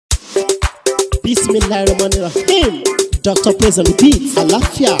Bismillahirrahmanirrahim. Dr. Praise and Repeat.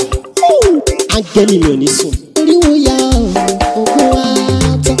 Àlàáfíà. Áńgẹ́lì mi ò ní sùn. Oríwo ya ogun wa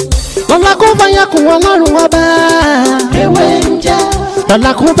tán. Lọ́la kó bá yà kún Ọlọ́run ọba. Ewé ń jẹ́.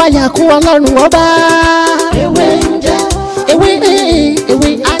 Lọ́la kó bá yà kún Ọlọ́run ọba. Ewé ń jẹ́. Ewé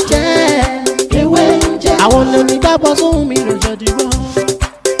á jẹ́. Ewé ń jẹ́. Àwọn lèmi gbàgbọ́ sóhun mi ló jẹ́ dìbò.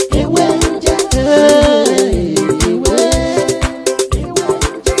 Ewé ń jẹ́.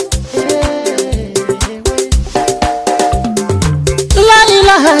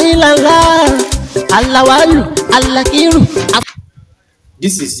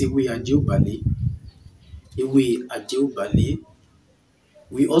 This is Ewe Ajeobale. Ewe Ajeobale.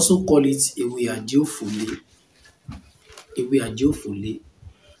 We also call it Ewe Ajeofole. Ewe Ajeofole.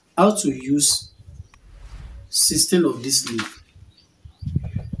 How to use 16 of this leaf.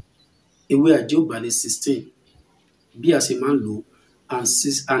 Ewe Ajeobale 16. Bí a ṣe máa ń lò and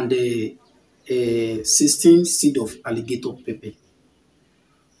 16 seed of alligator pepper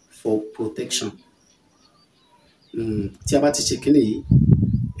for protection. Tí a bá ti ṣe kíni yìí,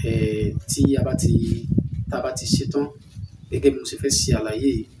 tí a bá ti ṣe tán, gẹ́gẹ́ bí mo ṣe fẹ́ ṣe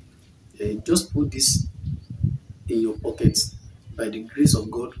àlàyé, just put this in your pocket by the grace of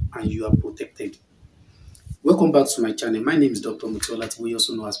God and you are protected. Welcome back to my channel. My name is Dr. Mutiola,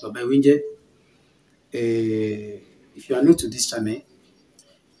 also known as Baba Ewenje. If you are new to this channel,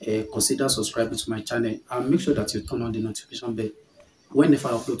 consider subscribing to my channel and make sure that you turn on the notification bell. Whenever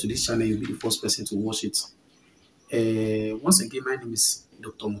I upload to this channel, you'll be the first person to watch it. Once again, my name is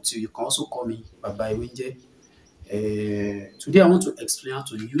Dr. Mutiu. You can also call me Baba Ewenje. Today, I want to explain how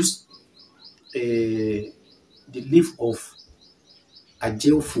to use the leaf of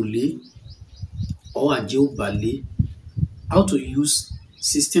Ajeofole or Ajeobale. How to use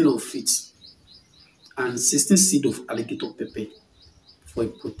 16 of it and 16 seed of alligator pepper for a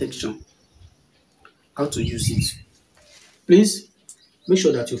protection. How to use it. Please make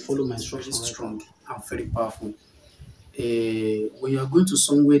sure that you follow my instructions. Strong and very powerful. When you are going to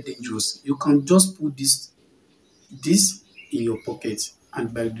somewhere dangerous, you can just put this in your pocket,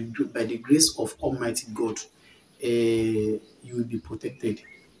 and by the grace of Almighty God, you will be protected,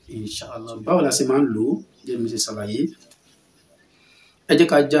 inshallah. Báwo la ṣe máa ń lò? Jẹ́ mi ṣe ṣàlàyé. Ẹ jẹ́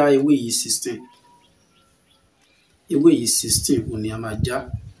ká já ewé yìí 16. Ewé yìí 16 òun ni a máa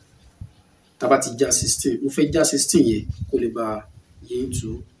já. Tá bá ti já 16, mo fẹ́ já 16 yẹn kó lè bá 1,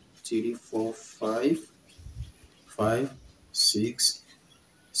 2, 3, 4, 5, 6,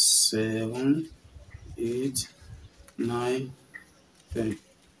 7, 8, 9, 10,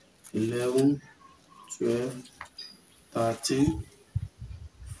 11, 12, 13,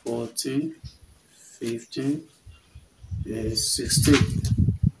 14, 15, 16.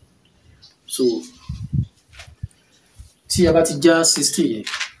 So, tí a bá ti já 16 yẹn,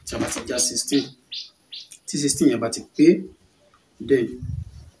 tí a bá ti já 16, tí 16 yẹn bá ti pé, then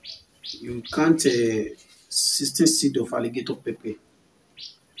you count 16 seed of alligator pepper.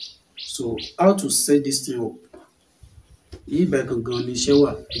 So how to set this thing up? Yìí bá gangan ni iṣẹ́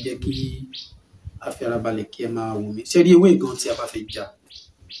wà. Ẹ jẹ́ kí a fi ara balẹ̀ kí ẹ máa wò mí. Ṣé rí ewé gan tí a bá fẹ́ já?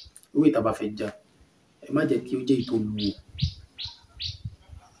 Ewé tá a bá fẹ́ já, ẹ má jẹ́ kí ó jẹ́ èyí tó lu.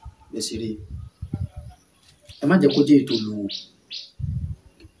 Bẹ́ẹ̀ sì rí. Ẹ má jẹ́ kó jẹ́ èyí tó lu.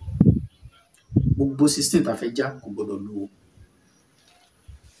 Gbogbo 16 tá a fẹ́ já kò gbọdọ̀ lu.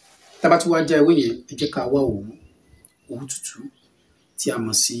 Tá bá ti wá já ewé yẹn, ẹ jẹ́ ká wá òwú tútù tí a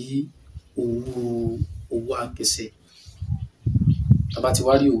mọ̀ sí òwú akẹsẹ̀. Tá bá ti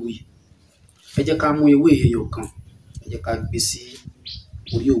wá rí òwú yìí, ẹ jẹ́ ká mú ewé ẹyọ kan, ẹ jẹ́ ká gbé sí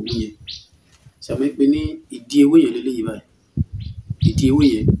orí òwú yẹn. Ṣé mo pé ní ìdí ewé yẹn lélẹ́yìí báyìí? Ìdí ewé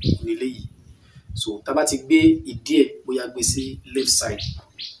yẹn kò ní léyìí. So tá bá ti gbé ìdí ẹ̀ bóyá gbé sí left side,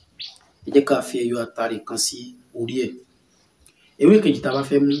 ẹ jẹ́ ká fi ẹyọ àtàrí kan sí orí ẹ̀. Ewé kejì tá bá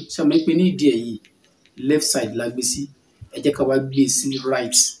fẹ́ mú, ṣé mo pé ní ìdí ẹ̀ yìí left side la gbé sí, ẹ jẹ́ ká wá gbé sí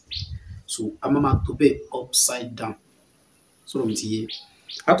right. So a máa tó bẹ́ẹ̀ upside down. Sọ̀rọ̀ mi ti yé.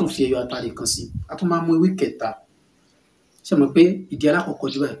 A tún fi ẹyọ àtàrí kan sí. A tún máa mú ewé kẹta. Ṣé mo pé ìdí alákọ̀ọ́kọ́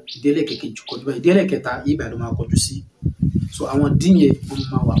jù báyìí, ìdí ẹlẹ́kẹ̀kejì kọjú báyìí, ìdí ẹlẹ́kẹta yìí báyìí ló máa kọjú sí. So àwọn dín yẹn wọ́n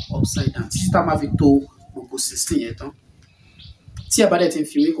máa wà upside down títí tá máa fi tó gbogbo 16 yẹn tán. Tí a bá dẹ̀ ti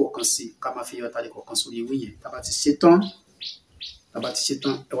fi ewé kọ̀ọ̀kan sí, ká máa fi ẹyọ àtàrí kọ̀ọ̀kan sórí ewé yẹn. Tá bá ti ṣe tán,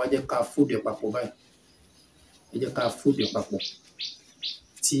 ẹ wá jẹ́ ká fold ẹ̀ papọ̀ báyìí. Ẹ jẹ́ ká fold ẹ̀ papọ̀.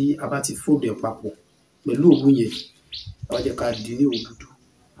 Tí a bá ti fold ẹ̀ papọ̀ pẹ̀lú òwú yẹn, ẹ wá jẹ́ ká dì ní òwú dúdú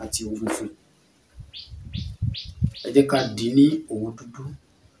àti òwú funfun. Ẹ jẹ́ ká dì ní òwú dúdú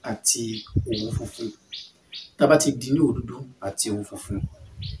àti òwú funfun. Tá bá ti dì ní òwú dúdú àti òwú funfun,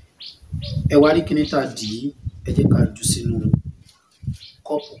 ẹ wá rí kíní tá dì í, ẹ jẹ́ ká jù sínú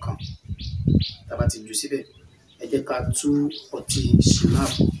kọ́ọ̀pù kan. tá bá ti jù síbẹ̀ ẹ jẹ́ ká tú ọtí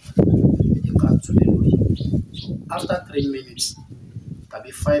Schnapp ẹ jẹ́ ká tú lé lórí. So after 3 minutes tàbí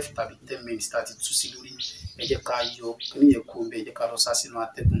 5 tàbí 10 minutes tá ti tú sí lórí ẹ jẹ́ ká yọ kíní yẹn kúrò ńbẹ̀ ẹ jẹ́ ká lọ sá sínú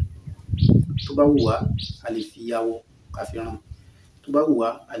atẹ́gùn. Tó bá wù wá a lè fi yáwọ́ ká fi rán, tó bá wù wá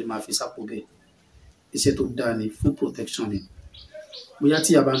a lè máa fi sápò bẹ́ẹ̀. Iṣẹ́ tó dáa ni fún protection ni. Bóyá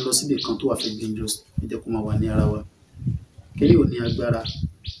tí a bá ń lọ síbi kan tó wà fẹ́ dangerous ẹ jẹ́ kó máa wà ní ara wa. Kíní ò ní agbára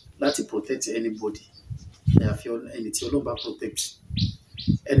láti protect anybody àyàfi ẹni tí Ọlọ́run bá protect.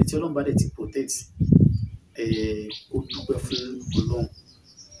 Ẹni tí Ọlọ́run bá dẹ̀ ti protect ó dúpẹ́ fún Ọlọ́run.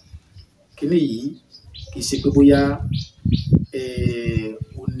 Kíní yìí kì í ṣe pé bóyá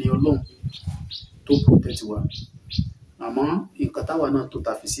ó ní Ọlọ́run tó protect wa, àmọ́ nǹkan táwa náà tó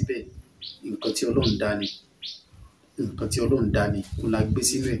ta fi síbẹ̀ nǹkan tí Ọlọ́run dá ni, nǹkan tí Ọlọ́run dá ni òun la gbé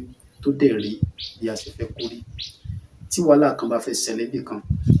sínú ẹ̀ tó dẹ̀ rí bí a ṣe fẹ́ kó rí. Tí wàhálà kan bá fẹ́ ṣẹlẹ̀ nìkan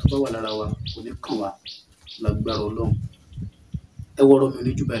tó bá wà lára wa kò ní kàn wá lágbára Ọlọ́run. Ẹ wọ́rọ́ mi ò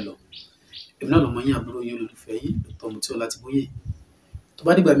ní jù báyìí lọ. Èmi náà lọ́mọ yín àbúrò yín olólùfẹ́ yín Dr. Mutiola Latibóyè. Tó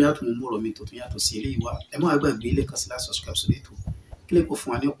bá dìgbà mi á tún mú ọ̀rọ̀ mi tó tún yàtọ̀ sí eléyìí wá. Ẹ má gbàgbé lẹ́ẹ̀kan sí láti subscribe sórí ètò kí lè kó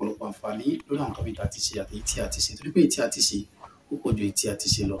fún wa ní ọ̀pọ̀lọpọ̀ àǹfààní lórí àwọn nǹkan tí a ti ṣe àti èyí tí a ti ṣe, torí pé èyí tí a ti ṣe ó pọ̀ ju èyí tí a ti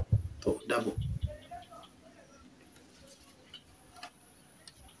ṣe lọ. Tó dàbọ̀.